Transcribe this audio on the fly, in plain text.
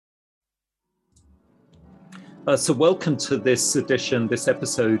So welcome to this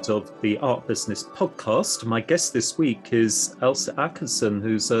episode of the Art Business Podcast. My guest this week is ELSA ÅKESSON,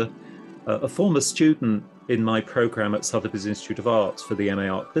 who's a former student in my program at Sotheby's Institute of Art for the MA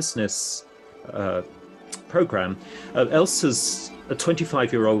Art Business program. ELSA's a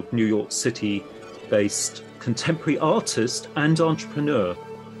 25-year-old New York City-based contemporary artist and entrepreneur.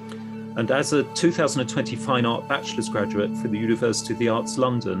 And as a 2020 Fine Art Bachelor's graduate from the University of the Arts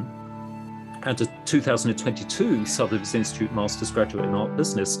London, and a 2022 Sotheby's Institute Master's Graduate in Art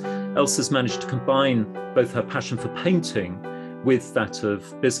Business, ELSA's managed to combine both her passion for painting with that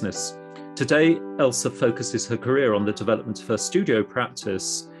of business. Today, ELSA focuses her career on the development of her studio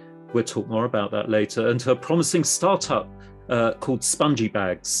practice. We'll talk more about that later, and her promising startup called Spongy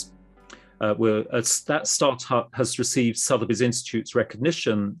Bags. That startup has received Sotheby's Institute's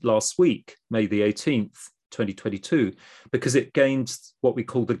recognition last week, May the 18th, 2022, because it gained what we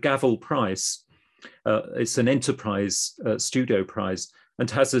call the Gavel Prize. It's an enterprise studio prize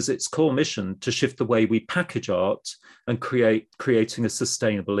and has as its core mission to shift the way we package art and creating a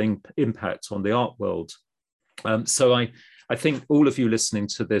sustainable impact on the art world. So I think all of you listening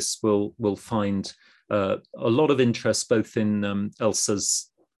to this will find a lot of interest both in ELSA's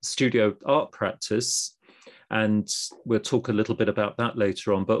studio art practice, and we'll talk a little bit about that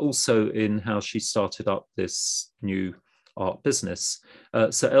later on, but also in how she started up this new art business.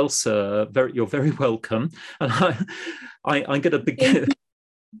 So ELSA, you're very welcome. And I'm going to begin.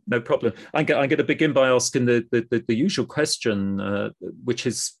 No problem. I'm going to begin by asking the usual question, which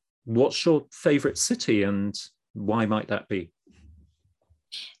is, what's your favorite city and why might that be?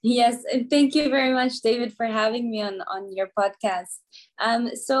 Yes, thank you very much, David, for having me on your podcast.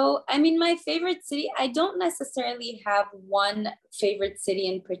 So, I mean, my favorite city, I don't necessarily have one favorite city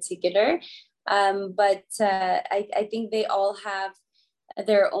in particular, but I think they all have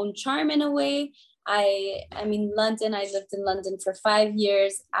their own charm in a way. I mean, London, I lived in London for 5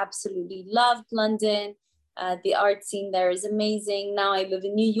 years, absolutely loved London. The art scene there is amazing. Now I live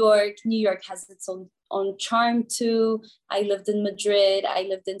in New York. New York has its own charm too. I lived in Madrid, I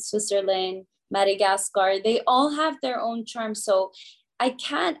lived in Switzerland, Madagascar. They all have their own charm. So I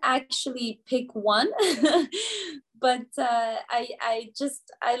can't actually pick one, but I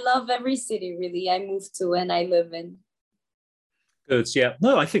love every city really I move to and I live in. Good. Yeah.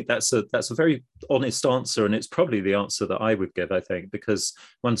 No, I think that's a very honest answer, and it's probably the answer that I would give, I think, because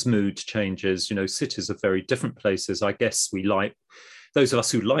one's mood changes. You know, cities are very different places. I guess we like, those of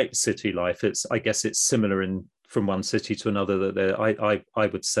us who like city life, I guess it's similar from one city to another. That I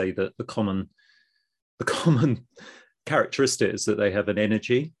would say that the common characteristic is that they have an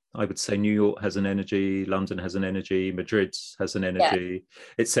energy. I would say New York has an energy, London has an energy, Madrid has an energy,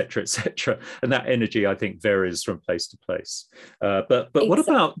 etc., etc. And that energy, I think, varies from place to place. But exactly. What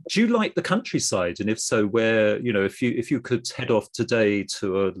about, do you like the countryside? And if so, where, you know, if you could head off today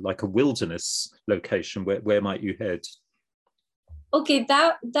to a wilderness location, where might you head? Okay,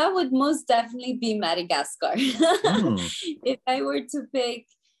 that would most definitely be Madagascar. If I were to pick,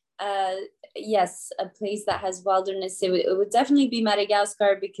 yes, a place that has wilderness, it would definitely be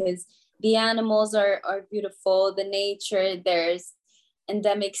Madagascar, because the animals are beautiful, the nature, there's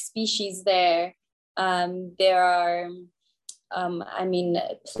endemic species there. There are, I mean,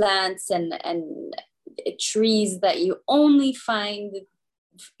 plants and trees that you only find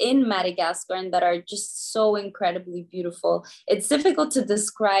in Madagascar and that are just so incredibly beautiful. It's difficult to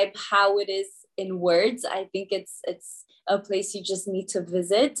describe how it is in words. I think it's a place you just need to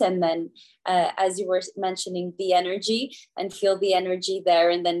visit, and then as you were mentioning, the energy, and feel the energy there,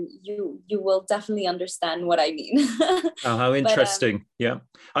 and then you will definitely understand what I mean. Oh, how interesting. But, yeah,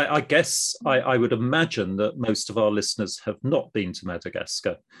 I guess I would imagine that most of our listeners have not been to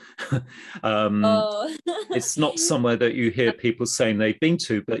Madagascar. It's not somewhere that you hear people saying they've been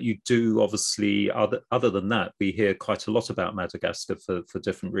to, but you do, obviously, other than that, we hear quite a lot about Madagascar for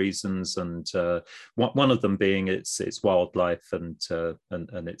different reasons, and one of them being its wildlife and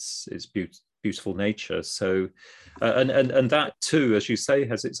its beautiful nature. So and that too, as you say,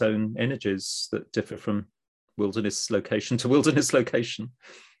 has its own energies that differ from wilderness location to wilderness location.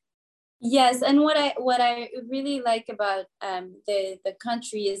 Yes, and what I really like about the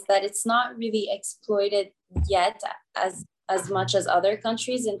country is that it's not really exploited yet as much as other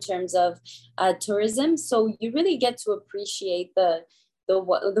countries in terms of tourism. So you really get to appreciate the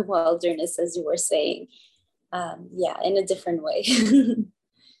wilderness, as you were saying, in a different way,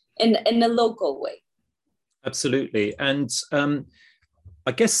 in a local way. Absolutely, and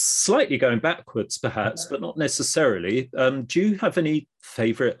I guess slightly going backwards, perhaps, but not necessarily. Do you have any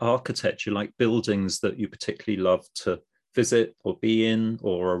favorite architecture, like buildings that you particularly love to visit or be in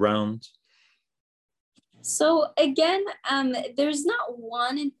or around? So again, there's not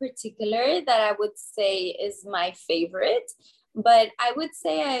one in particular that I would say is my favorite, but I would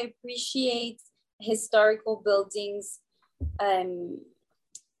say I appreciate historical buildings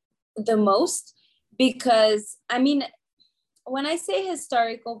the most because, I mean, when I say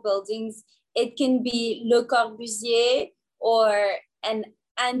historical buildings, it can be Le Corbusier or an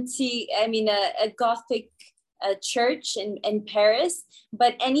a Gothic church in Paris,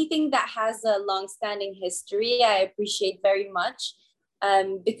 but anything that has a long-standing history, I appreciate very much.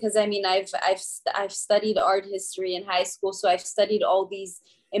 Because I mean, I've studied art history in high school, so I've studied all these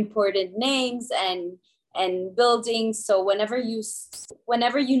important names and buildings. So whenever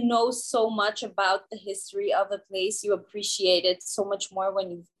you know so much about the history of a place, you appreciate it so much more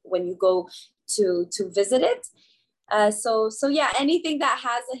when you go to visit it. So yeah, anything that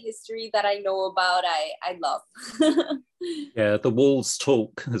has a history that I know about, I love. Yeah, the walls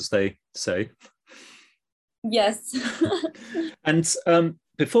talk, as they say. Yes. And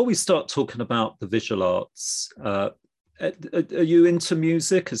before we start talking about the visual arts, are you into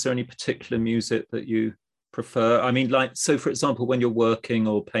music? Is there any particular music that you prefer? I mean, like, so for example, when you're working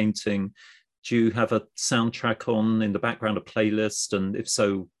or painting, do you have a soundtrack on in the background, a playlist? And if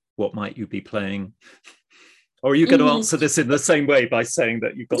so, what might you be playing? Or are you going to answer this in the same way by saying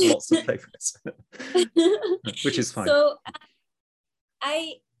that you've got lots of favorites, which is fine. So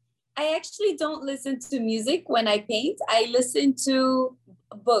I actually don't listen to music when I paint. I listen to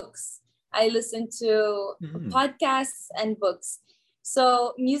books. I listen to podcasts and books.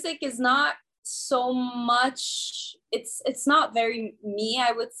 So music is not so much, it's not very me,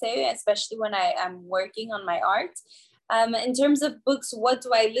 I would say, especially when I am working on my art. In terms of books, what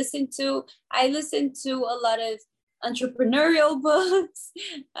do I listen to? I listen to a lot of entrepreneurial books,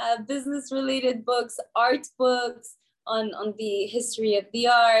 business related books, art books on the history of the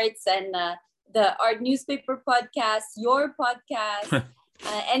arts, and the art newspaper podcast, your podcast,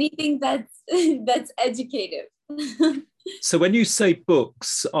 anything that's educative. So when you say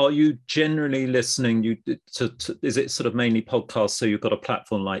books, are you generally listening to is it sort of mainly podcasts? So you've got a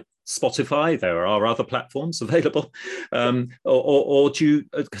platform like Spotify, there are other platforms available, or do you,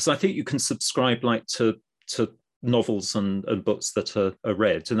 because I think you can subscribe like to novels and books that are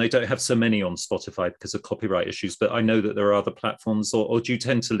read, and they don't have so many on Spotify because of copyright issues, but I know that there are other platforms, or do you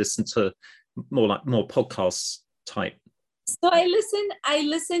tend to listen to more podcasts type? So I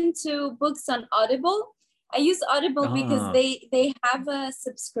listen to books on Audible. I use Audible because they have a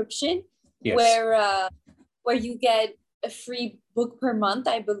subscription. Yes. Where you get a free book per month,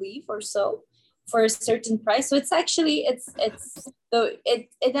 I believe, or so, for a certain price. So it's actually it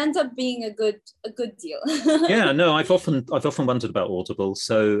ends up being a good deal. Yeah, no, I've often wondered about Audible.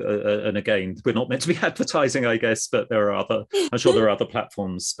 So and again, we're not meant to be advertising, I guess, but I'm sure there are other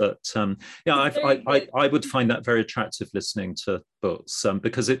platforms. But yeah, I would find that very attractive, listening to books,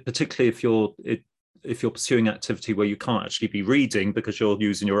 because particularly if you're pursuing activity where you can't actually be reading because you're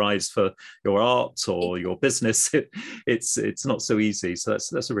using your eyes for your art or your business, it's not so easy. So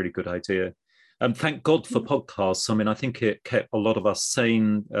that's a really good idea. Thank God for podcasts. I mean, I think it kept a lot of us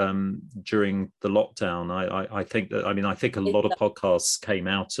sane during the lockdown. I think a lot of podcasts came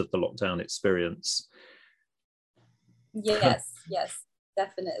out of the lockdown experience. Yes,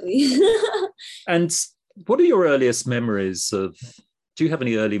 definitely. And what are your earliest memories of? Do you have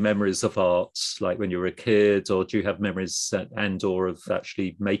any early memories of art, like when you were a kid, or do you have memories or of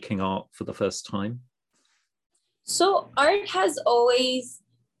actually making art for the first time? So art has always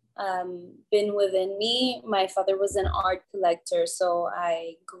been within me. My father was an art collector, so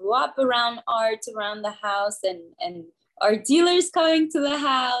I grew up around art around the house, and art dealers coming to the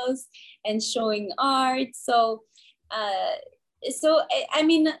house and showing art. So I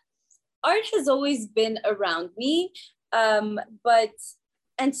mean, art has always been around me.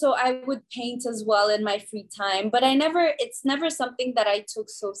 And so I would paint as well in my free time, but it's never something that I took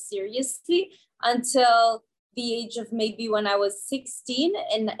so seriously until the age of maybe when I was 16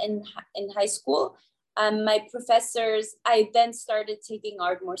 in high school. My professors, I then started taking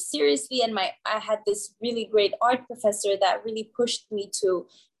art more seriously, and I had this really great art professor that really pushed me to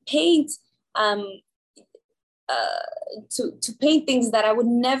paint, to paint things that I would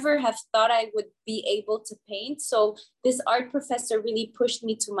never have thought I would be able to paint. So this art professor really pushed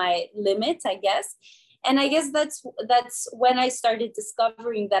me to my limit, I guess. And I guess that's when I started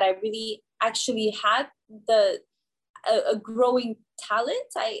discovering that I really actually had a growing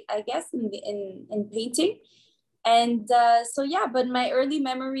talent, I guess, in painting. And so yeah, but my early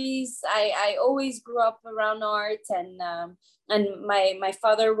memories, I always grew up around art, and my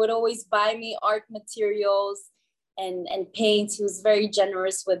father would always buy me art materials and paint. He was very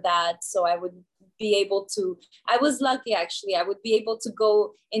generous with that, so I would be able to, I was lucky actually, I would be able to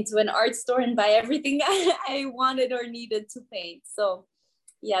go into an art store and buy everything I wanted or needed to paint. So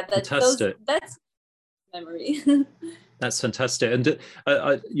yeah, that's memory. That's fantastic. And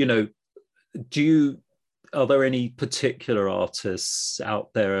you know, are there any particular artists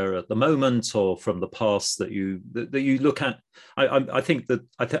out there at the moment or from the past that you look at? I think that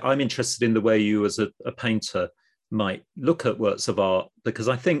I'm interested in the way you as a painter might look at works of art, because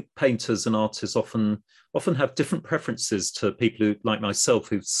I think painters and artists often have different preferences to people who, like myself,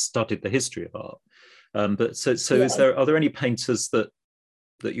 who've studied the history of art. But so yeah. Are there any painters that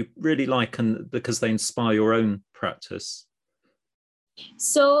you really like, and because they inspire your own practice?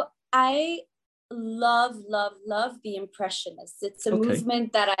 So I love the Impressionists. It's a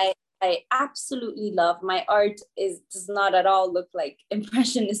movement that I absolutely love. My art does not at all look like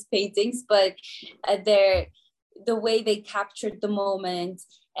Impressionist paintings, but the way they captured the moment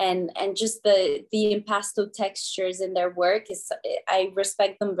and just the impasto textures in their work I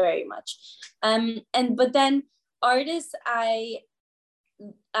respect them very much. But then artists I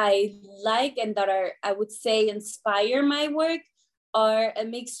like and that are, I would say, inspire my work are a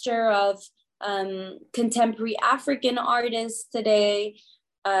mixture of contemporary African artists today,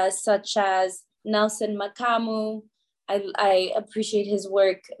 such as Nelson Makamu. I appreciate his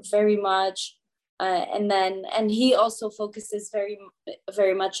work very much. And he also focuses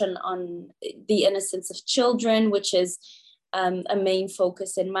very much on the innocence of children, which is a main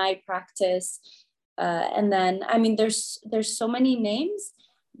focus in my practice. And then, I mean, there's so many names,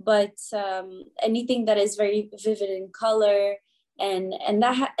 but anything that is very vivid in color and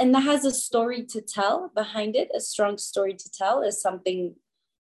that has a story to tell behind it, a strong story to tell, is something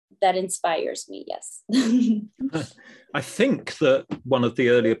that inspires me. Yes. I think that one of the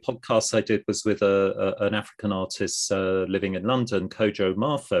earlier podcasts I did was with an African artist living in London, Kojo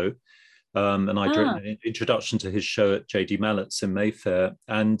Marfo, and I'd written an introduction to his show at JD Mallett's in Mayfair,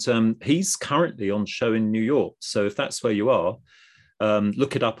 and he's currently on show in New York. So if that's where you are,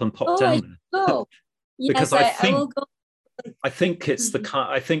 look it up and pop down there. Because yes, I will go. I think it's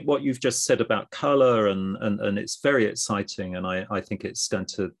I think what you've just said about color and it's very exciting, and I think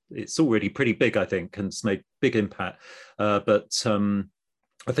it's already pretty big, I think, and it's made big impact. But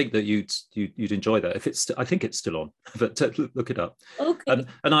I think that you'd enjoy that. I think it's still on, but look it up. Okay.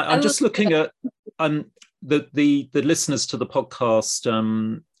 And I'm just looking at the listeners to the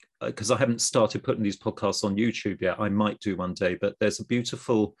podcast, because I haven't started putting these podcasts on YouTube yet. I might do one day, but there's a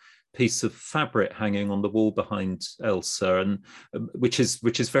beautiful piece of fabric hanging on the wall behind Elsa, and which is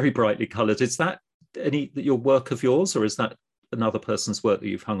very brightly colored. Is that your work of yours, or is that another person's work that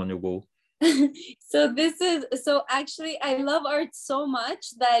you've hung on your wall? So actually I love art so much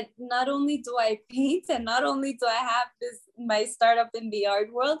that not only do I paint and not only do I have my startup in the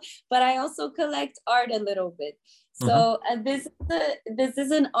art world, but I also collect art a little bit. So this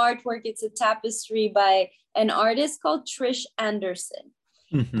is an artwork. It's a tapestry by an artist called Trish Anderson.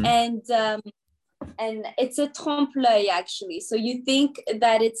 And it's a trompe-l'œil, actually. So you think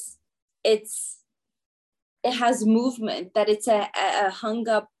that it has movement, that it's a hung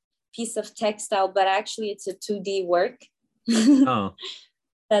up piece of textile, but actually it's a 2D work.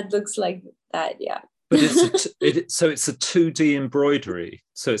 That looks like that, yeah. But so it's a 2D embroidery.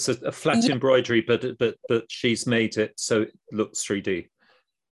 So it's a flat embroidery, but she's made it so it looks 3D.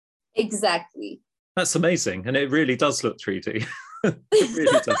 Exactly. That's amazing, and it really does look 3D. It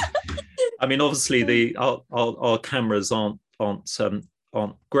really does. I mean, obviously our cameras aren't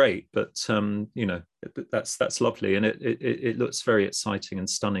great, but you know, that's lovely, and it looks very exciting and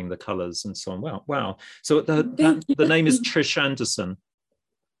stunning, the colors and so on. Wow. So the name is Trish Anderson.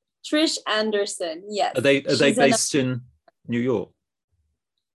 Trish Anderson, yes. Are they based in New York?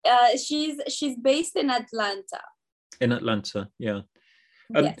 She's based in Atlanta. In Atlanta, yeah.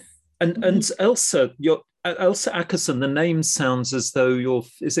 Yes. And Elsa, Elsa ÅKESSON, the name sounds as though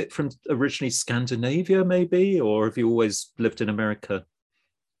is it from originally Scandinavia, maybe, or have you always lived in America?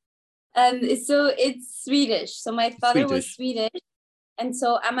 So it's Swedish. So my father was Swedish, and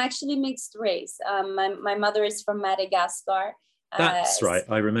so I'm actually mixed race. My mother is from Madagascar. That's right.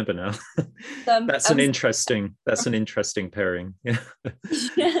 I remember now. That's an interesting pairing. Yeah.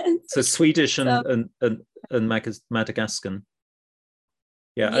 So Swedish and Madagascan.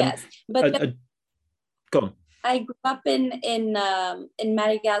 Yeah. Yes, but go on. I grew up in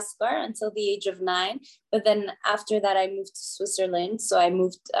Madagascar until the age of 9, but then after that I moved to Switzerland. So I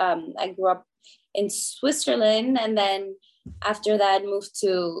grew up in Switzerland, and then after that moved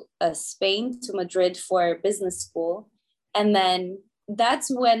to Spain, to Madrid for business school. And then that's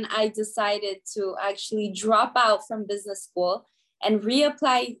when I decided to actually drop out from business school and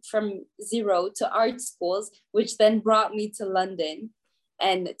reapply from zero to art schools, which then brought me to London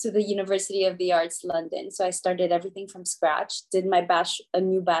and to the University of the Arts London. So I started everything from scratch, did my a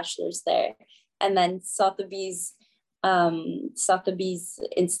new bachelor's there, and then Sotheby's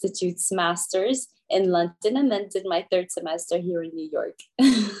Institute's master's in London, and then did my third semester here in New York.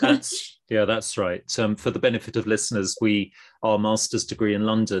 That's right. For the benefit of listeners, our master's degree in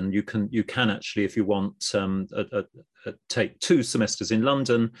London, you can actually, if you want, take 2 semesters in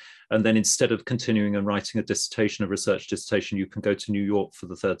London, and then instead of continuing and writing a research dissertation, you can go to New York for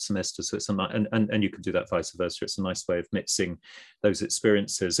the 3rd semester. So it's and you can do that vice versa. It's a nice way of mixing those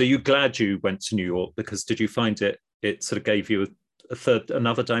experiences. Are you glad you went to New York? Because did you find it sort of gave you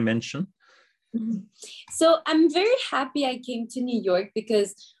another dimension? So I'm very happy I came to New York,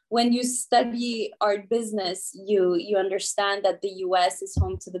 because when you study art business, you understand that the US is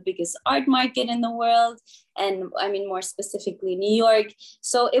home to the biggest art market in the world. And I mean, more specifically, New York.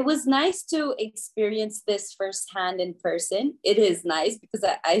 So it was nice to experience this firsthand in person. It is nice because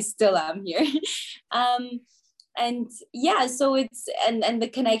I still am here. And yeah, so it's, and the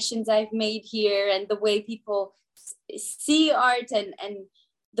connections I've made here, and the way people see art, and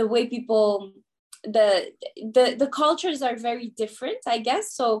the way people, the cultures are very different, I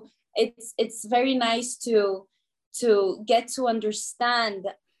guess. So it's very nice to get to understand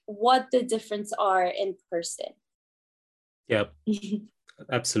what the difference are in person. Yeah,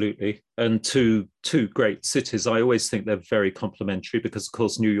 absolutely. And two great cities. I always think they're very complementary, because of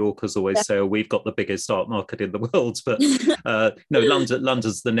course New Yorkers always say, oh, we've got the biggest art market in the world, but no,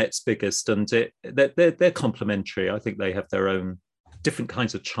 London's the next biggest, and they're complementary. I think they have their own different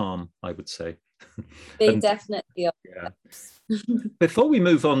kinds of charm, I would say. They definitely are. Yeah. Before we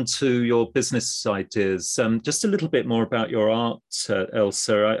move on to your business ideas, just a little bit more about your art,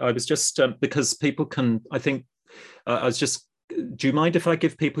 Elsa. I was just, because people can, I think, I was just, do you mind if I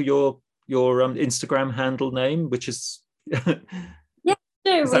give people your Instagram handle name, which is... Yeah,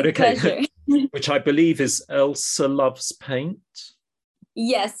 sure, is that with okay? pleasure. Which I believe is Elsa Loves Paint.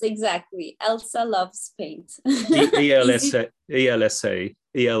 Yes, exactly. Elsa Loves Paint.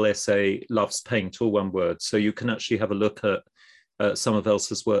 ELSA Loves Paint, all one word. So you can actually have a look at some of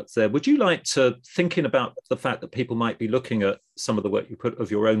Elsa's work there. Would you like to, thinking about the fact that people might be looking at some of the work you put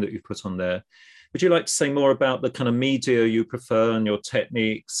of your own that you put on there, would you like to say more about the kind of media you prefer and your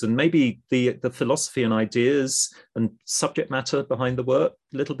techniques, and maybe the philosophy and ideas and subject matter behind the work?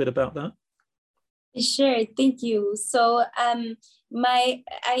 A little bit about that. Sure, thank you. So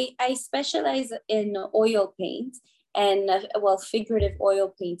I specialize in oil paint, and figurative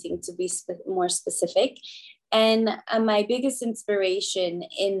oil painting, to be more specific. And my biggest inspiration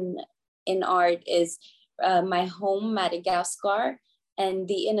in art is my home, Madagascar, and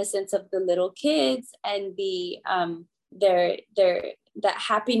the innocence of the little kids, and that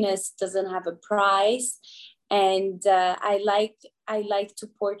happiness doesn't have a price. And I like to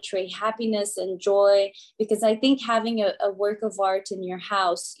portray happiness and joy, because I think having a work of art in your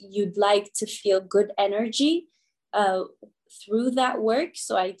house, you'd like to feel good energy through that work.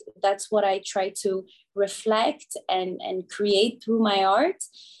 So that's what I try to reflect and create through my art.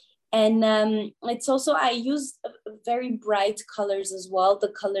 And it's also, I use very bright colors as well, the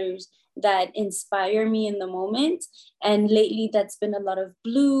colors that inspire me in the moment. And lately that's been a lot of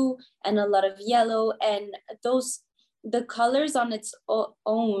blue and a lot of yellow, and the colors on its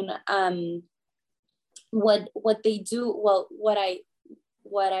own, what they do, well, what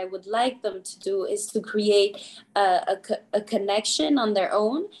I would like them to do is to create a connection on their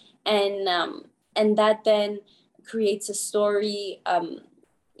own, and that then creates a story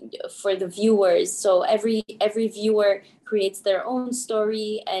for the viewers. So every viewer creates their own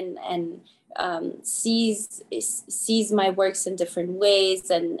story, and sees my works in different ways,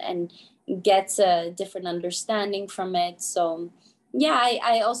 and gets a different understanding from it. So yeah,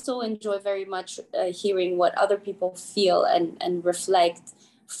 I also enjoy very much hearing what other people feel and reflect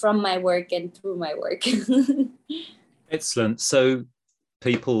from my work and through my work. Excellent. So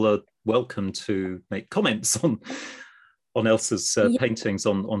people are welcome to make comments on Elsa's paintings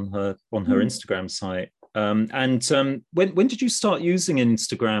on her Instagram site. And when did you start using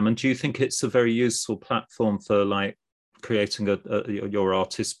Instagram? And do you think it's a very useful platform for like creating your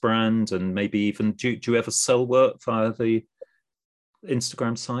artist brand, and maybe even do you ever sell work via the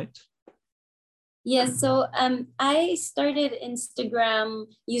Instagram site? Yeah, so I started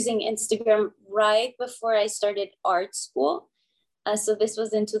using Instagram right before I started art school. So this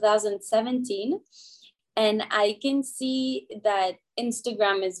was in 2017. And I can see that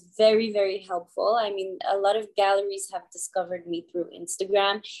Instagram is very, very helpful. I mean, a lot of galleries have discovered me through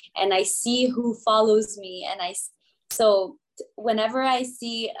Instagram, and I see who follows me. And so whenever I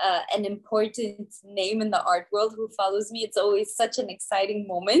see an important name in the art world who follows me, it's always such an exciting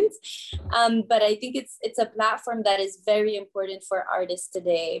moment. But I think it's a platform that is very important for artists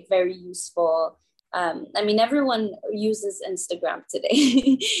today, very useful. I mean, everyone uses Instagram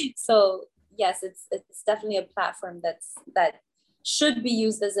today. So yes, it's definitely a platform that should be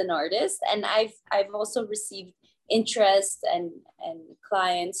used as an artist. And I've also received interest and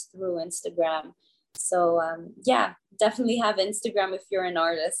clients through Instagram. So yeah, definitely have Instagram if you're an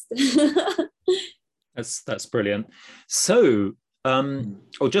artist. That's brilliant. So,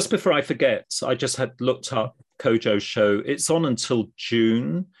 just before I forget, I just had looked up Kojo's show. It's on until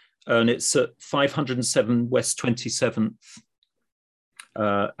June, and it's at 507 West 27th,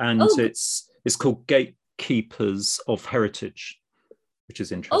 and it's called Gatekeepers of Heritage, which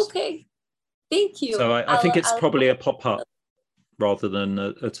is interesting. Okay, thank you. So I think it's probably a pop-up rather than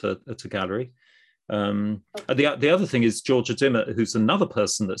at a gallery. The other thing is Georgia Dimmock, who's another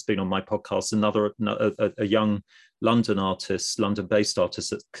person that's been on my podcast, a young London artist, London-based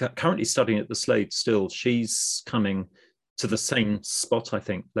artist that's currently studying at the Slade still. She's coming to the same spot, I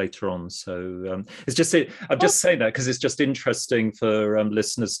think, later on. So it's just, I'm just saying that because it's just interesting for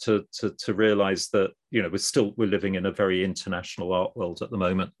listeners to realize that, you know, we're living in a very international art world at the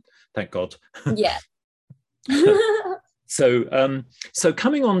moment. Thank God. Yeah. So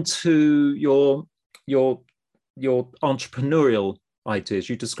coming on to your entrepreneurial ideas,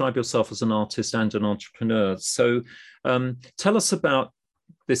 you describe yourself as an artist and an entrepreneur. So tell us about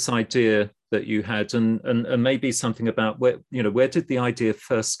this idea that you had, and maybe something about where did the idea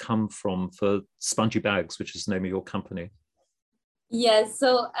first come from for Spongy Bags, which is the name of your company? Yeah,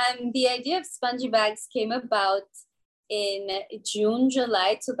 so the idea of Spongy Bags came about in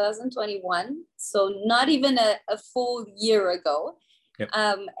July 2021, so not even a full year ago. Yep.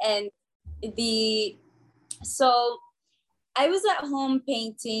 So I was at home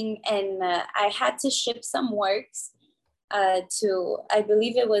painting, and I had to ship some works to, I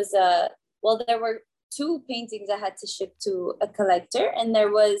believe it was there were 2 paintings I had to ship to a collector, and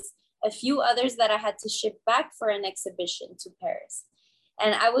there was a few others that I had to ship back for an exhibition to Paris.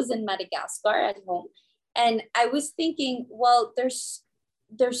 And I was in Madagascar at home, and I was thinking, well, there's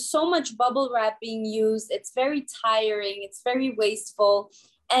so much bubble wrap being used. It's very tiring. It's very wasteful.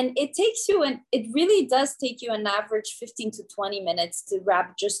 And it really does take you an average 15 to 20 minutes to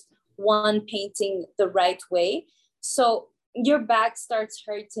wrap just one painting the right way. So your back starts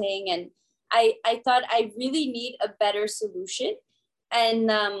hurting. And I thought I really need a better solution.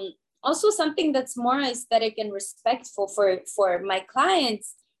 And also something that's more aesthetic and respectful for my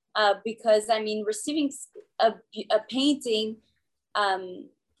clients, because I mean, receiving a painting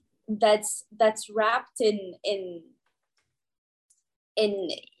that's wrapped in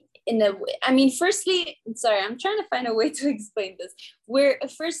a way. I mean, firstly, sorry, I'm trying to find a way to explain this. We're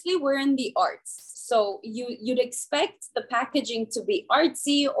in the arts. So you'd expect the packaging to be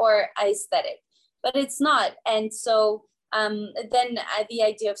artsy or aesthetic, but it's not. And so then the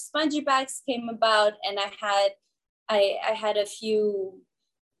idea of Spongy Bags came about, and I had a few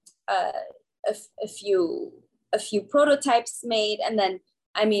prototypes made, and then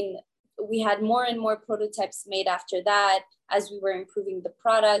I mean, we had more and more prototypes made after that as we were improving the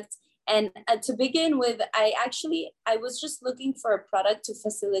product. And to begin with, I was just looking for a product to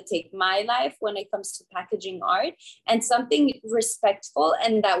facilitate my life when it comes to packaging art, and something respectful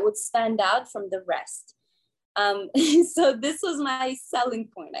and that would stand out from the rest. So this was my selling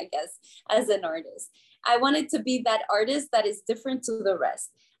point, I guess, as an artist. I wanted to be that artist that is different to the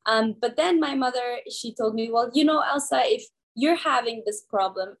rest. But then my mother, she told me, well, you know, Elsa, if you're having this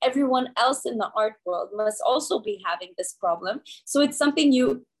problem, everyone else in the art world must also be having this problem. So it's something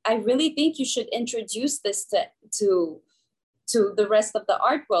I really think you should introduce this to the rest of the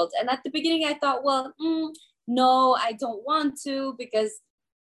art world. And at the beginning I thought, well, no, I don't want to, because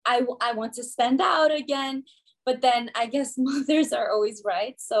I want to stand out again. But then I guess mothers are always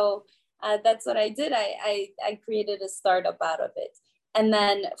right. So that's what I did. I created a startup out of it. And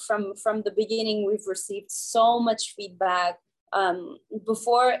then from the beginning, we've received so much feedback.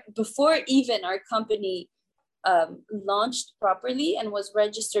 Before even our company launched properly and was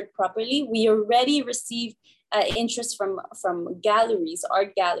registered properly, we already received interest from galleries,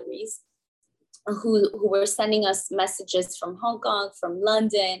 art galleries, who were sending us messages from Hong Kong, from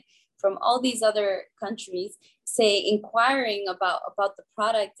London, from all these other countries, inquiring about the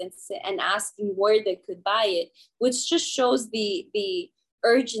product and asking where they could buy it, which just shows the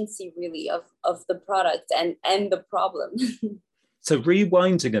urgency really of the product and the problem. So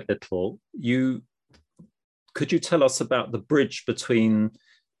rewinding a little, could you tell us about the bridge between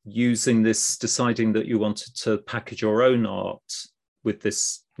using this, deciding that you wanted to package your own art with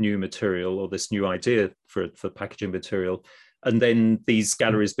this new material or this new idea for packaging material, and then these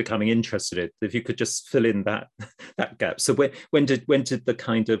galleries becoming interested in it. If you could just fill in that gap. So when did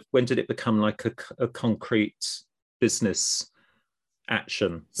it become like a concrete business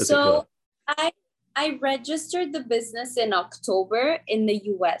action, as it were? I registered the business in October in the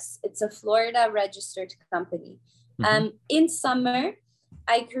US. It's a Florida registered company. In summer,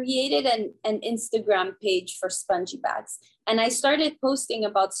 I created an Instagram page for spongy bags, and I started posting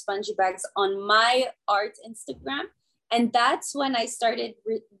about spongy bags on my art Instagram. And that's when I started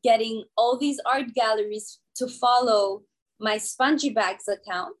getting all these art galleries to follow my spongy bags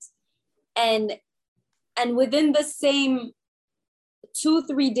account. And within the same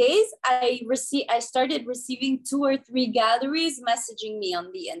 2-3 days, I started receiving 2 or 3 galleries messaging me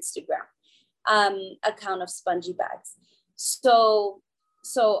on the Instagram account of spongy bags. So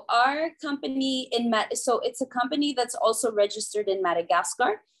our company it's a company that's also registered in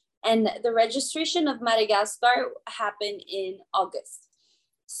Madagascar, and the registration of Madagascar happened in August.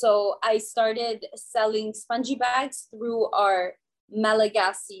 So I started selling spongy bags through our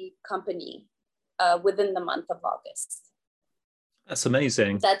Malagasy company within the month of August. That's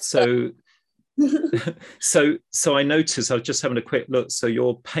amazing. So I noticed, I was just having a quick look. So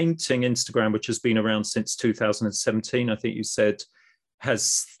your painting Instagram, which has been around since 2017, I think you said,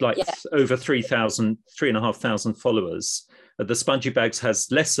 has over 3,500 followers. The spongy bags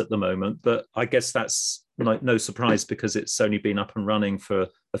has less at the moment, but I guess that's like no surprise because it's only been up and running for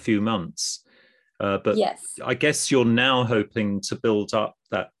a few months. But yes, I guess you're now hoping to build up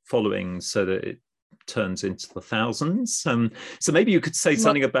that following so that it turns into the thousands. So maybe you could say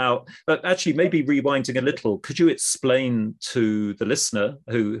something about, actually maybe rewinding a little, could you explain to the listener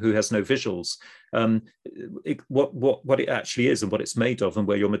who has no visuals what it actually is and what it's made of and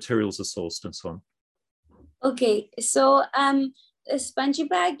where your materials are sourced and so on? Okay, so a spongy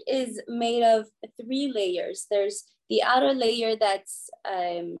bag is made of 3 layers. There's the outer layer that's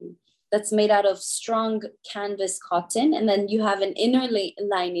made out of strong canvas cotton. And then you have an inner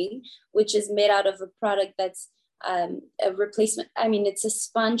lining, which is made out of a product that's a replacement. I mean, it's a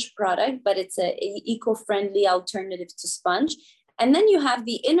sponge product, but it's an eco-friendly alternative to sponge. And then you have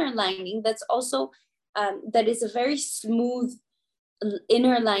the inner lining that's also, that is a very smooth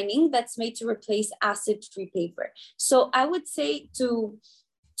inner lining that's made to replace acid-free paper. So I would say to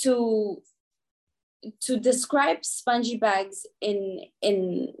describe spongy bags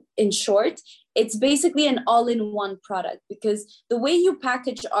in short, it's basically an all-in-one product, because the way you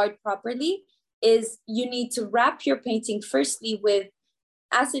package art properly is you need to wrap your painting firstly with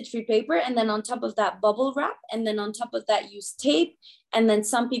acid-free paper, and then on top of that bubble wrap, and then on top of that use tape, and then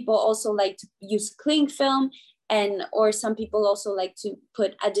some people also like to use cling film, or some people also like to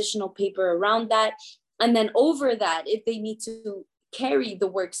put additional paper around that. And then over that, if they need to carry the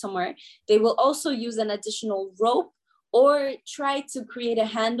work somewhere, they will also use an additional rope or try to create a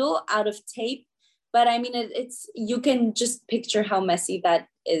handle out of tape. But I mean, you can just picture how messy that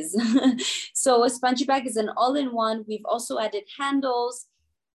is. So a spongy bag is an all-in-one. We've also added handles.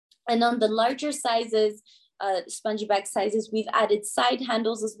 And on the larger sizes, spongy bag sizes, we've added side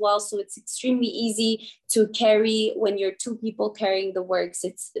handles as well. So it's extremely easy to carry when you're 2 people carrying the works.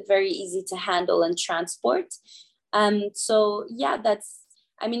 It's very easy to handle and transport. So yeah,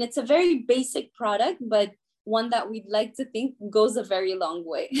 it's a very basic product, but one that we'd like to think goes a very long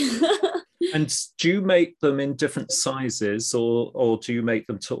way. And do you make them in different sizes, or do you make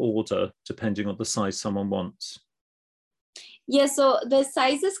them to order depending on the size someone wants? Yeah, so the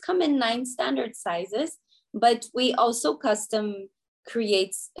sizes come in 9 standard sizes, but we also custom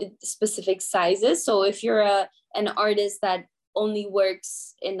create specific sizes. So if you're an artist that only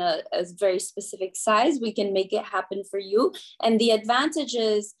works in a very specific size, we can make it happen for you. And the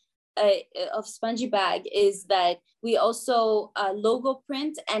advantages of spongy bag is that we also logo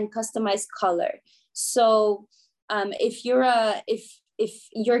print and customize color. So if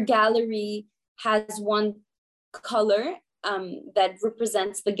your gallery has one color that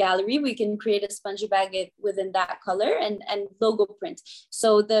represents the gallery, we can create a spongy bag within that color and logo print.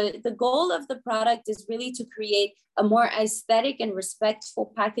 So the goal of the product is really to create a more aesthetic and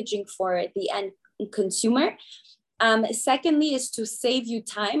respectful packaging for the end consumer. Secondly is to save you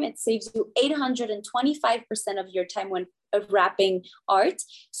time. It saves you 825% of your time when wrapping art.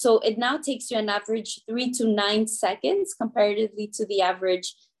 So it now takes you an average 3 to 9 seconds comparatively to the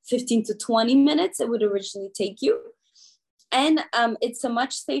average 15 to 20 minutes it would originally take you. And it's a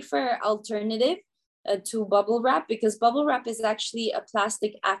much safer alternative to bubble wrap, because bubble wrap is actually a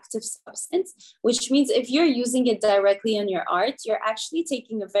plastic active substance, which means if you're using it directly on your art, you're actually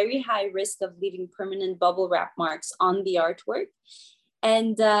taking a very high risk of leaving permanent bubble wrap marks on the artwork.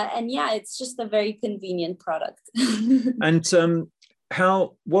 And yeah, it's just a very convenient product. And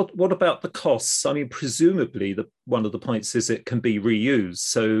what about the costs? I mean, presumably one of the points is it can be reused.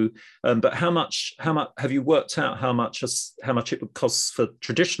 So, but how much have you worked out how much it would cost for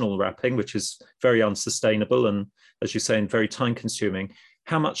traditional wrapping, which is very unsustainable and, as you're saying, very time consuming?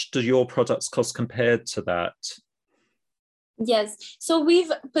 How much do your products cost compared to that? Yes, so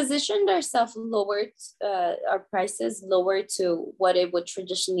we've positioned ourselves lower, our prices lower to what it would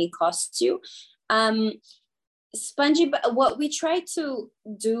traditionally cost you. What we try to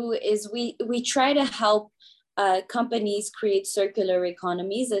do is we try to help companies create circular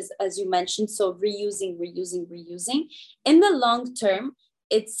economies, as you mentioned. So reusing. In the long term,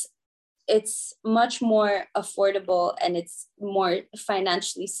 it's much more affordable and it's more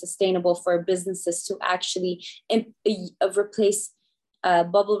financially sustainable for businesses to actually replace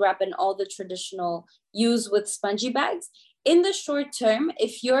bubble wrap and all the traditional use with spongy bags. In the short term,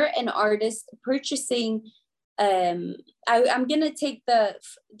 if you're an artist purchasing, I'm gonna take the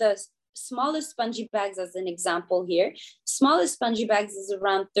smallest spongy bags as an example here. Smallest spongy bags is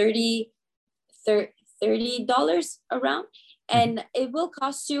around $30 around, and it will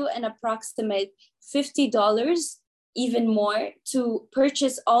cost you an approximate $50, even more, to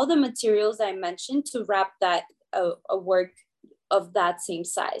purchase all the materials I mentioned to wrap that a work of that same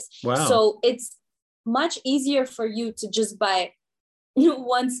size. Wow. So it's much easier for you to just buy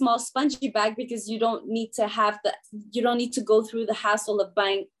one small spongy bag, because you don't need to go through the hassle of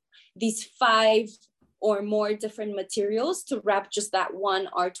buying these 5 or more different materials to wrap just that one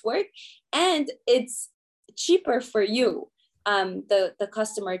artwork. And it's cheaper for you, the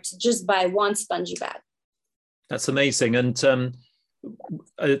customer, to just buy one spongy bag. That's amazing. And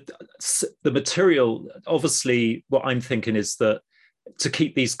the material, obviously, what I'm thinking is that to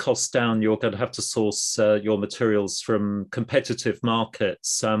keep these costs down, you're going to have to source your materials from competitive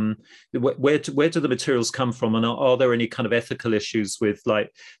markets. Where do the materials come from? And are there any kind of ethical issues with,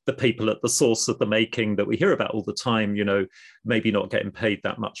 like, the people at the source of the making that we hear about all the time, maybe not getting paid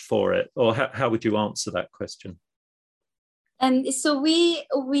that much for it? Or how would you answer that question? So we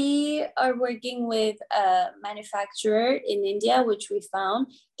are working with a manufacturer in India, which we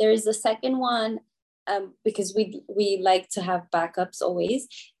found. There is a second one, because we like to have backups always.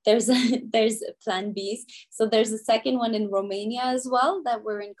 There's plan Bs. So there's a second one in Romania as well that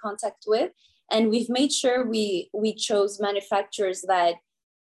we're in contact with. And we've made sure we chose manufacturers that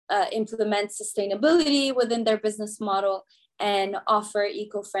implement sustainability within their business model and offer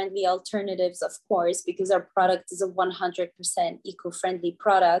eco-friendly alternatives, of course, because our product is a 100% eco-friendly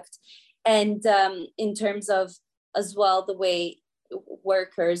product. And in terms of, as well, the way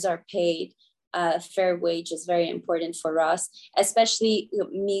workers are paid, fair wage is very important for us, especially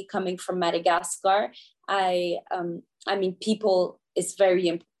me coming from Madagascar. I mean, people is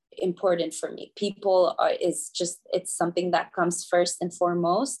very important for me. People it's something that comes first and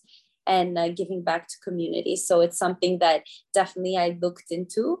foremost, and giving back to community. So it's something that definitely I looked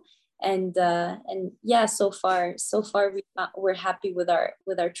into, and yeah, so far we're happy with our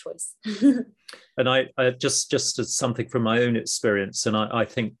choice. And I just as something from my own experience, and I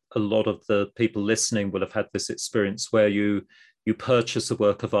think a lot of the people listening will have had this experience where you purchase a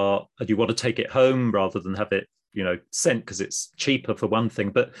work of art and you want to take it home rather than have it sent, because it's cheaper for one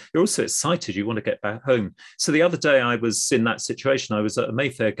thing, but you're also excited, you want to get back home. So the other day I was in that situation. I was at a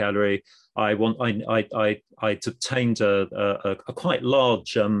Mayfair gallery. I'd obtained a quite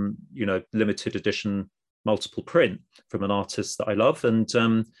large limited edition multiple print from an artist that I love, and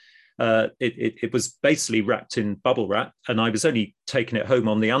it was basically wrapped in bubble wrap, and I was only taking it home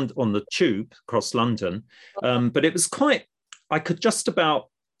on the tube across London, but it was quite, I could just about,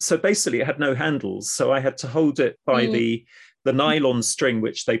 so basically it had no handles, so I had to hold it by the nylon string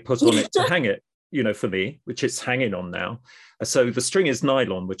which they put on it to hang it, for me, which it's hanging on now. So the string is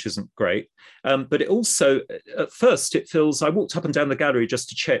nylon, which isn't great, but it also, at first, I walked up and down the gallery just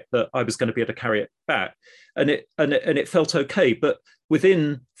to check that I was going to be able to carry it back, and it felt okay. But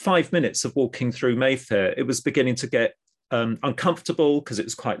within 5 minutes of walking through Mayfair, it was beginning to get uncomfortable because it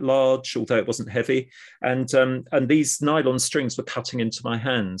was quite large, although it wasn't heavy, and these nylon strings were cutting into my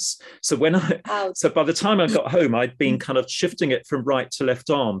hands. So so by the time I got home, I'd been kind of shifting it from right to left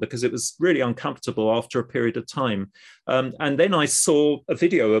arm because it was really uncomfortable after a period of time. And then I saw a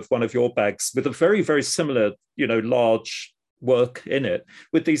video of one of your bags with a very, very similar, large work in it,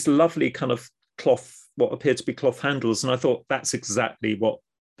 with these lovely kind of cloth, what appeared to be cloth handles, and I thought that's exactly what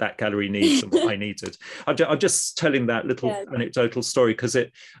that gallery needs and what I needed. I'm just telling that little anecdotal story because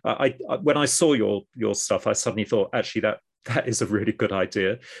when I saw your stuff, I suddenly thought, actually, that is a really good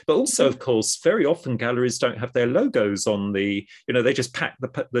idea. But also, of course, very often galleries don't have their logos on the, they just pack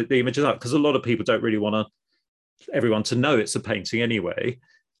the images up because a lot of people don't really want everyone to know it's a painting anyway.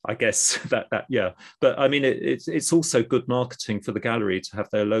 I guess that yeah. But I mean, it's also good marketing for the gallery to have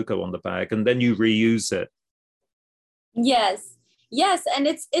their logo on the bag, and then you reuse it. Yes, and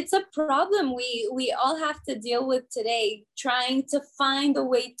it's a problem we all have to deal with today, trying to find a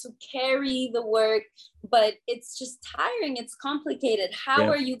way to carry the work, but it's just tiring. It's complicated. How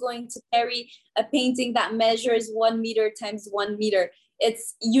are you going to carry a painting that measures 1 meter times 1 meter?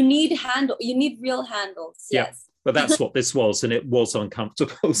 You need real handles. Yes. But that's what this was, and it was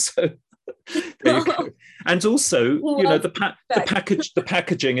uncomfortable. So there you go. And also, the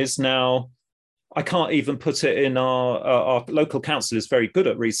packaging is now, I can't even put it in our local council is very good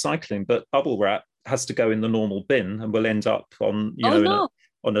at recycling, but bubble wrap has to go in the normal bin and will end up on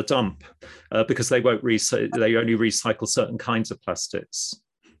on a dump because they won't they only recycle certain kinds of plastics.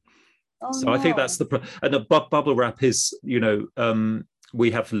 I think that's and the bubble wrap is, we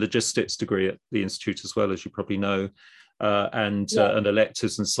have a logistics degree at the Institute as well, as you probably know, and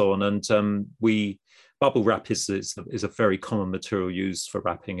electives and so on. And bubble wrap is a very common material used for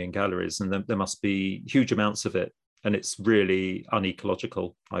wrapping in galleries, and there must be huge amounts of it, and it's really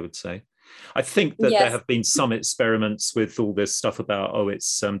unecological, I would say. I think that there have been some experiments with all this stuff about,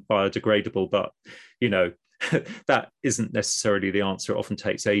 it's biodegradable, but that isn't necessarily the answer. It often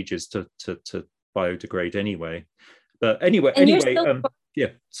takes ages to biodegrade anyway. But anyway,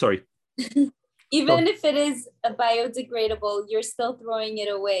 sorry. Even if it is biodegradable, you're still throwing it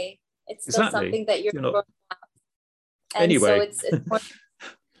away. It's still something that you're throwing out. And anyway, so it's more...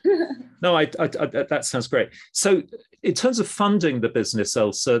 No, that sounds great. So in terms of funding the business,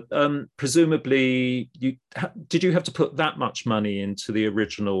 ELSA, presumably did you have to put that much money into the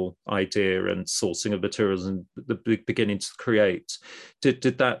original idea and sourcing of materials and the beginning to create?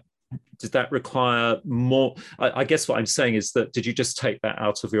 Did that require more? I guess what I'm saying is that, did you just take that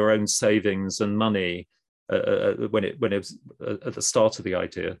out of your own savings and money when it was at the start of the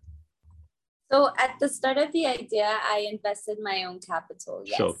idea? So at the start of the idea, I invested my own capital,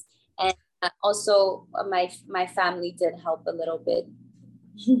 yes. Sure. And also my family did help a little bit.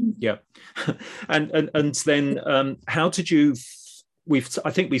 Yeah. And then how did you,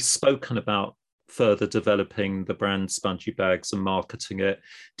 I think we've spoken about further developing the brand Spongy Bags and marketing it.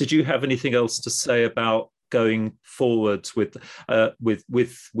 Did you have anything else to say about going forward with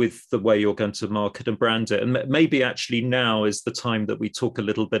the way you're going to market and brand it? And maybe actually now is the time that we talk a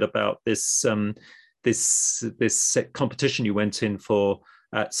little bit about this competition you went in for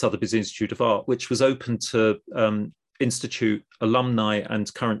at Sotheby's Institute of Art, which was open to Institute alumni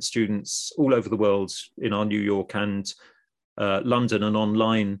and current students all over the world in our New York and London and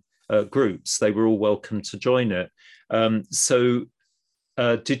online groups. They were all welcome to join it. So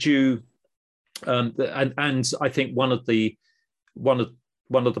did you? And I think one of the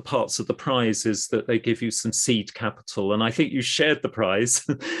parts of the prize is that they give you some seed capital, and I think you shared the prize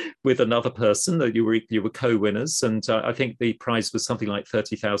with another person, that you were co-winners, and I think the prize was something like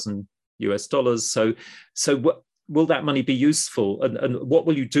 $30,000 US. So what will that money be useful, and what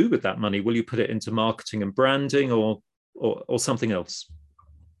will you do with that money? Will you put it into marketing and branding, or something else?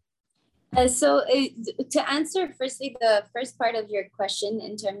 So to answer firstly the first part of your question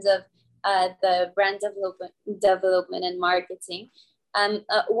in terms of the brand development and marketing,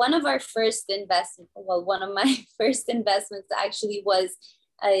 one of my first investments actually was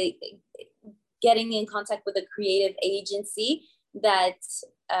getting in contact with a creative agency that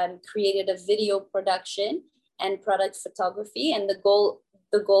created a video production and product photography, and the goal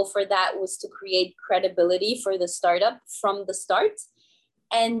for that was to create credibility for the startup from the start.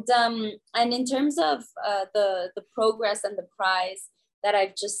 And in terms of the progress and the prize that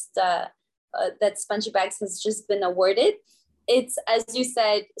I've just that Spongy Bags has just been awarded, it's, as you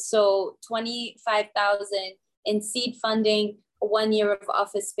said, so $25,000 in seed funding, 1 year of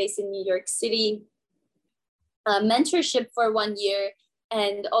office space in New York City, mentorship for 1 year,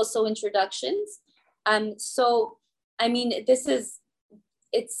 and also introductions. So I mean,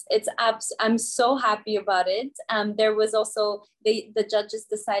 I'm so happy about it. There was also, the judges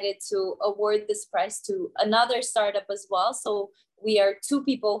decided to award this prize to another startup as well. So we are 2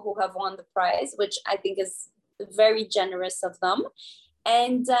 people who have won the prize, which I think is very generous of them.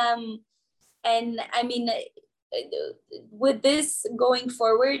 And I mean, with this going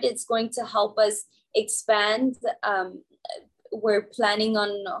forward, it's going to help us expand. We're planning on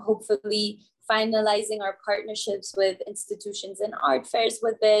hopefully finalizing our partnerships with institutions and art fairs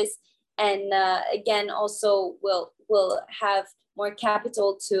with this. And again, also we'll have more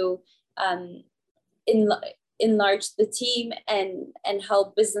capital to enlarge the team and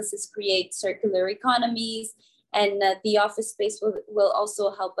help businesses create circular economies. And the office space will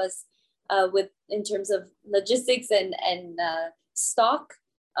also help us with in terms of logistics and stock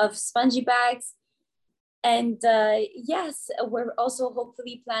of spongy bags. And yes, we're also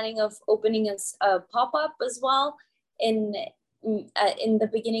hopefully planning of opening a pop-up as well in the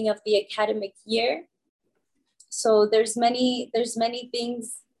beginning of the academic year. So there's many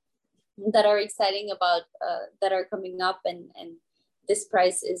things that are exciting about that are coming up, and this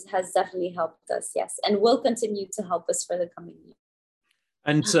prize has definitely helped us, yes, and will continue to help us for the coming year.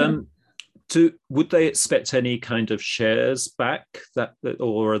 And would they expect any kind of shares back,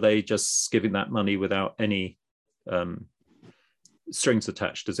 or are they just giving that money without any strings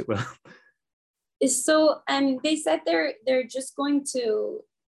attached, as it were? So they said they're just going to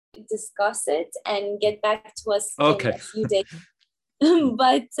discuss it and get back to us in a few days.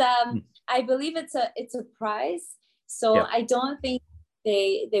 But I believe it's a prize, so yeah. I don't think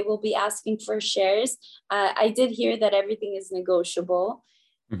they will be asking for shares. I did hear that everything is negotiable.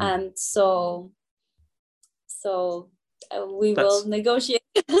 Mm-hmm. So we will negotiate.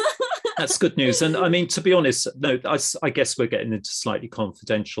 That's good news. And I mean, to be honest, no, I guess we're getting into slightly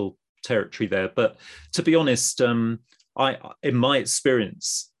confidential territory there. But to be honest, in my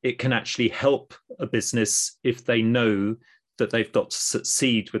experience, it can actually help a business if they know that they've got to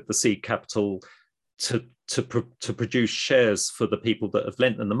succeed with the seed capital to produce shares for the people that have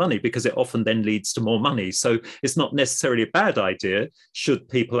lent them the money, because it often then leads to more money. So it's not necessarily a bad idea should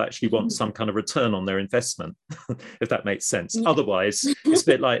people actually want some kind of return on their investment, if that makes sense. Yeah. Otherwise, it's a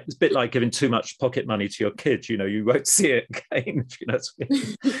bit like giving too much pocket money to your kid. You won't see it again.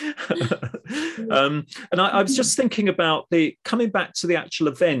 And I was just thinking about coming back to the actual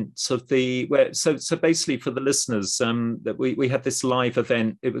event of so basically for the listeners, that we had this live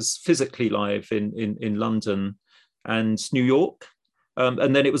event. It was physically live in London and New York,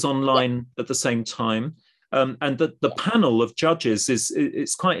 and then it was online at the same time. And the panel of judges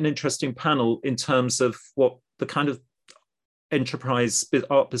it's quite an interesting panel in terms of what the kind of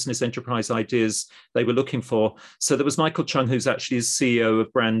art business enterprise ideas they were looking for. So there was Michael Chung, who's actually the CEO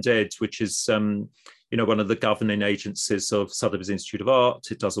of Brand Ed, which is one of the governing agencies of Sotheby's Institute of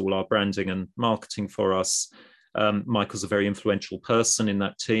Art. It does all our branding and marketing for us. Michael's a very influential person in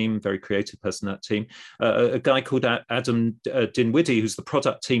that team, very creative person in that team. A guy called Adam Dinwiddie, who's the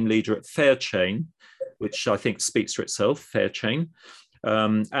product team leader at Fairchain, which I think speaks for itself, Fairchain.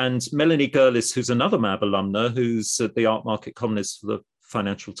 And Melanie Gurlis, who's another MAB alumna, who's the art market columnist for the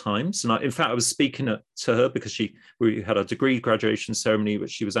Financial Times. And in fact, I was speaking to her because we had a degree graduation ceremony,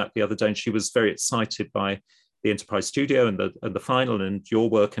 which she was at the other day, and she was very excited by the Enterprise Studio and the final, and your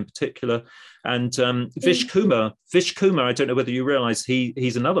work in particular. And Vish Kumar, I don't know whether you realize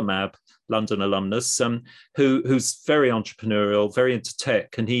he's another MAB London alumnus, who's very entrepreneurial, very into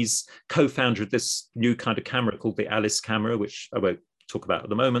tech, and he's co-founder of this new kind of camera called the Alice camera, which I won't talk about at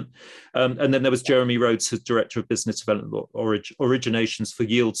the moment. And then there was Jeremy Rhodes, who's Director of Business Development Originations for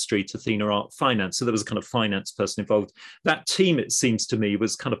Yield Street, Athena Art Finance. So there was a kind of finance person involved. That team, it seems to me,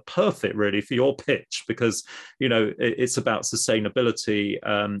 was kind of perfect really for your pitch, because, it's about sustainability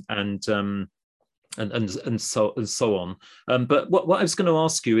and so on. But what I was going to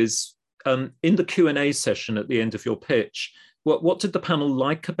ask you is, in the Q&A session at the end of your pitch, what did the panel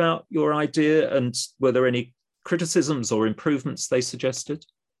like about your idea, and were there any criticisms or improvements they suggested?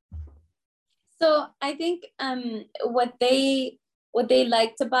 So I think what they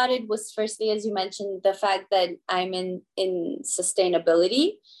liked about it was, firstly, as you mentioned, the fact that I'm in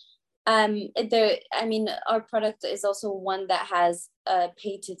sustainability. Our product is also one that has a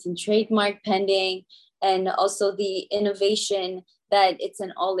patent and trademark pending, and also the innovation that it's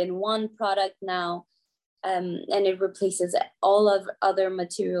an all-in-one product now, and it replaces all of other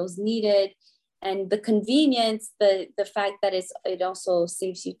materials needed. And the convenience, the fact that it also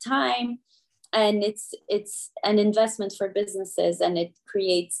saves you time, and it's an investment for businesses, and it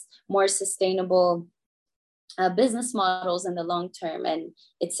creates more sustainable business models in the long term, and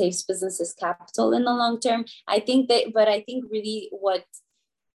it saves businesses capital in the long term. I think really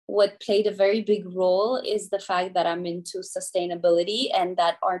what played a very big role is the fact that I'm into sustainability, and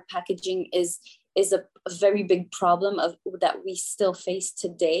that art packaging is a very big problem that we still face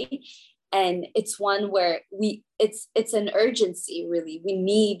today. And it's one where it's an urgency, really. We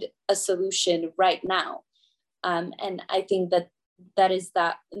need a solution right now. And I think that is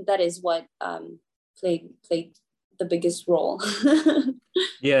what played the biggest role.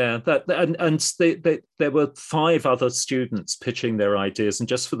 Yeah, there were 5 other students pitching their ideas, and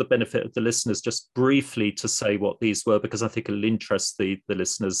just for the benefit of the listeners, just briefly to say what these were, because I think it'll interest the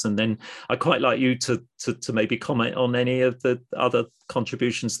listeners. And then I'd quite like you to maybe comment on any of the other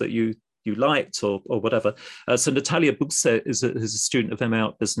contributions that you liked or whatever. So Natalia Bugse is a student of MA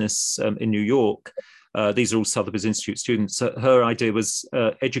Art Business in New York. These are all Sotheby's Institute students. Her idea was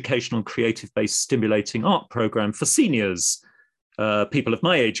educational and creative-based stimulating art program for seniors. People of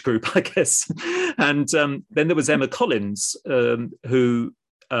my age group, I guess. And then there was Emma Collins, who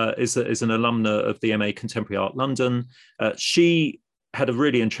is an alumna of the MA Contemporary Art London. She had a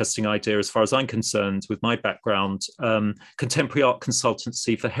really interesting idea, as far as I'm concerned, with my background, contemporary art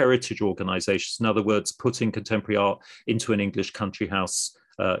consultancy for heritage organisations. In other words, putting contemporary art into an English country house,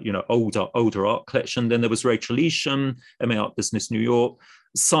 older art collection. Then there was Rachel Isham, MA Art Business New York.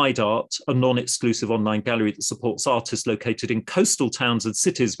 Side Art, a non-exclusive online gallery that supports artists located in coastal towns and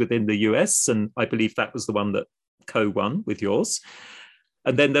cities within the US. And I believe that was the one that co-won with yours.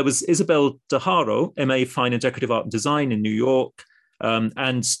 And then there was Isabel De Haro, MA Fine and Decorative Art and Design in New York,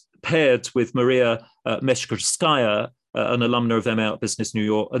 and paired with Maria Meshkorskaya, an alumna of MA Art Business New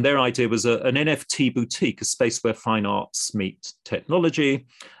York. And their idea was an NFT boutique, a space where fine arts meet technology.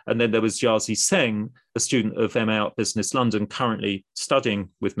 And then there was Yazi Seng, a student of MA Art Business London, currently studying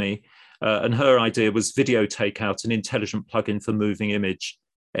with me. And her idea was video takeout, an intelligent plugin for moving image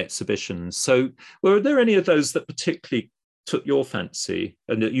exhibitions. So were there any of those that particularly took your fancy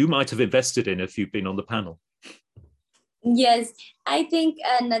and that you might have invested in if you've been on the panel? Yes, I think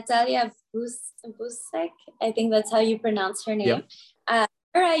Natalia Busek, I think that's how you pronounce her name. Yeah.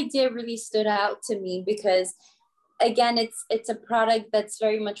 Her idea really stood out to me because, again, it's a product that's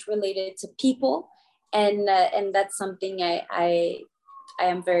very much related to people, and that's something I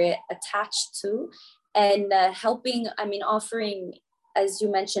am very attached to, and offering, as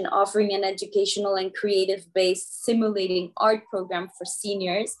you mentioned, offering an educational and creative-based simulating art program for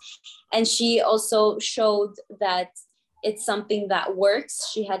seniors, and she also showed that it's something that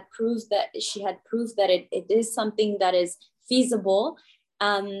works. She had proved that it is something that is feasible.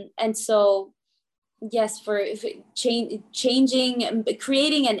 And so, yes, for changing and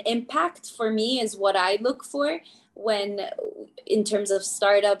creating an impact for me is what I look for when in terms of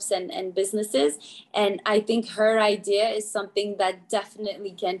startups and businesses. And I think her idea is something that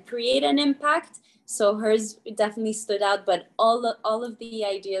definitely can create an impact. So hers definitely stood out, but all of the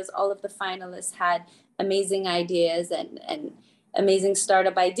ideas, all of the finalists had amazing ideas and amazing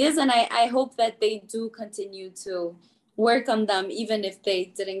startup ideas. And I hope that they do continue to work on them, even if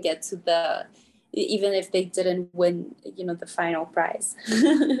they didn't win, the final prize.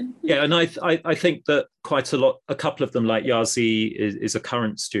 Yeah, and I think that quite a couple of them, like Yazi is a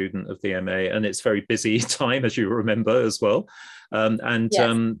current student of the MA, and it's very busy time, as you remember as well.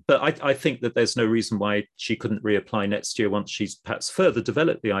 Yes. But I think that there's no reason why she couldn't reapply next year once she's perhaps further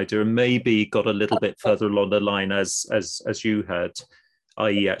developed the idea and maybe got a little bit further along the line as you had,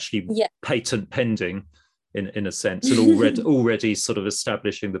 i.e. actually patent pending in a sense, and already sort of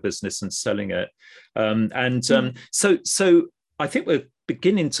establishing the business and selling it. So I think we're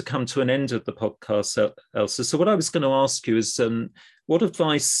beginning to come to an end of the podcast, Elsa. So what I was going to ask you is, what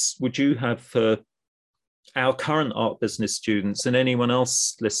advice would you have for our current art business students and anyone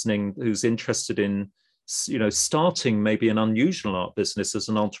else listening who's interested in, starting maybe an unusual art business as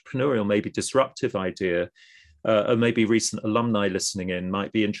an entrepreneurial, maybe disruptive idea, or maybe recent alumni listening in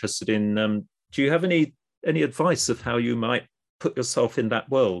might be interested in? Do you have any advice of how you might put yourself in that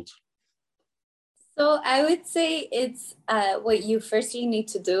world? So I would say it's what you firstly need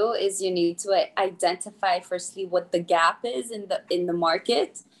to do is you need to identify firstly what the gap is in the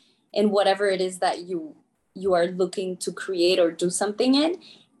market and whatever it is that you are looking to create or do something in,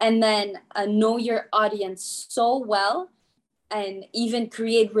 and then know your audience so well and even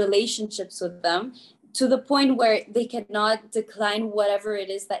create relationships with them to the point where they cannot decline whatever it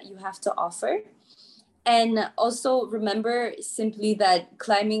is that you have to offer. And also remember simply that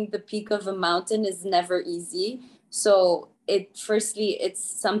climbing the peak of a mountain is never easy. So it's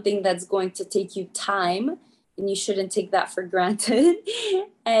something that's going to take you time, and you shouldn't take that for granted.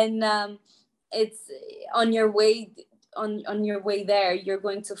 And it's on your way there, you're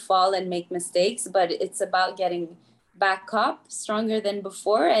going to fall and make mistakes, but it's about getting back up stronger than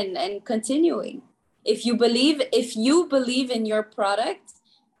before and continuing. If you believe in your product,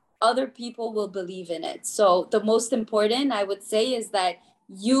 other people will believe in it. So the most important, I would say, is that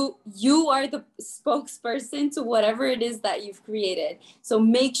you are the spokesperson to whatever it is that you've created. So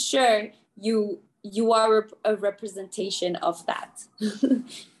make sure you are a representation of that.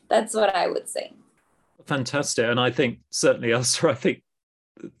 That's what I would say. Fantastic. And I think certainly, Elsa, I think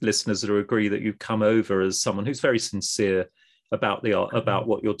listeners will agree that you come over as someone who's very sincere about the art, about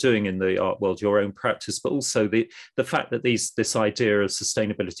what you're doing in the art world, your own practice, but also the fact that this idea of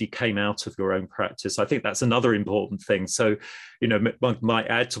sustainability came out of your own practice. I think that's another important thing. So, you know, might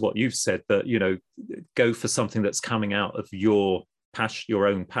add to what you've said, that, you know, go for something that's coming out of your passion, your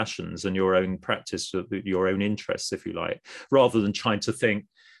own passions and your own practice, your own interests, if you like, rather than trying to think,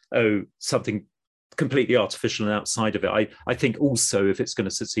 oh, something completely artificial and outside of it. I think also, if it's going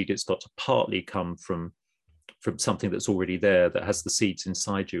to succeed, it's got to partly come from something that's already there, that has the seeds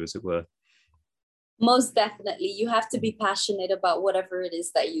inside you, as it were. Most definitely. You have to be passionate about whatever it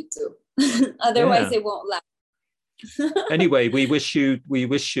is that you do. Otherwise, it won't last. Anyway, we wish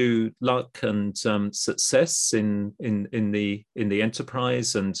you luck and success in the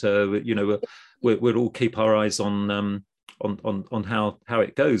enterprise, and you know, we'll all keep our eyes on how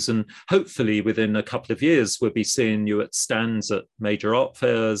it goes, and hopefully within a couple of years we'll be seeing you at stands at major art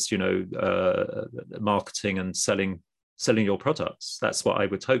fairs, you know, marketing and selling your products. That's what I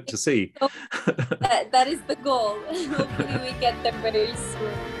would hope to see. That is the goal. Hopefully we get there very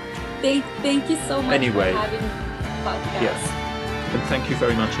soon. Thank you so much for having me on the podcast. Yes, and thank you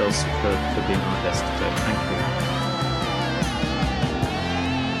very much, Elsa, for being our guest today. Thank you.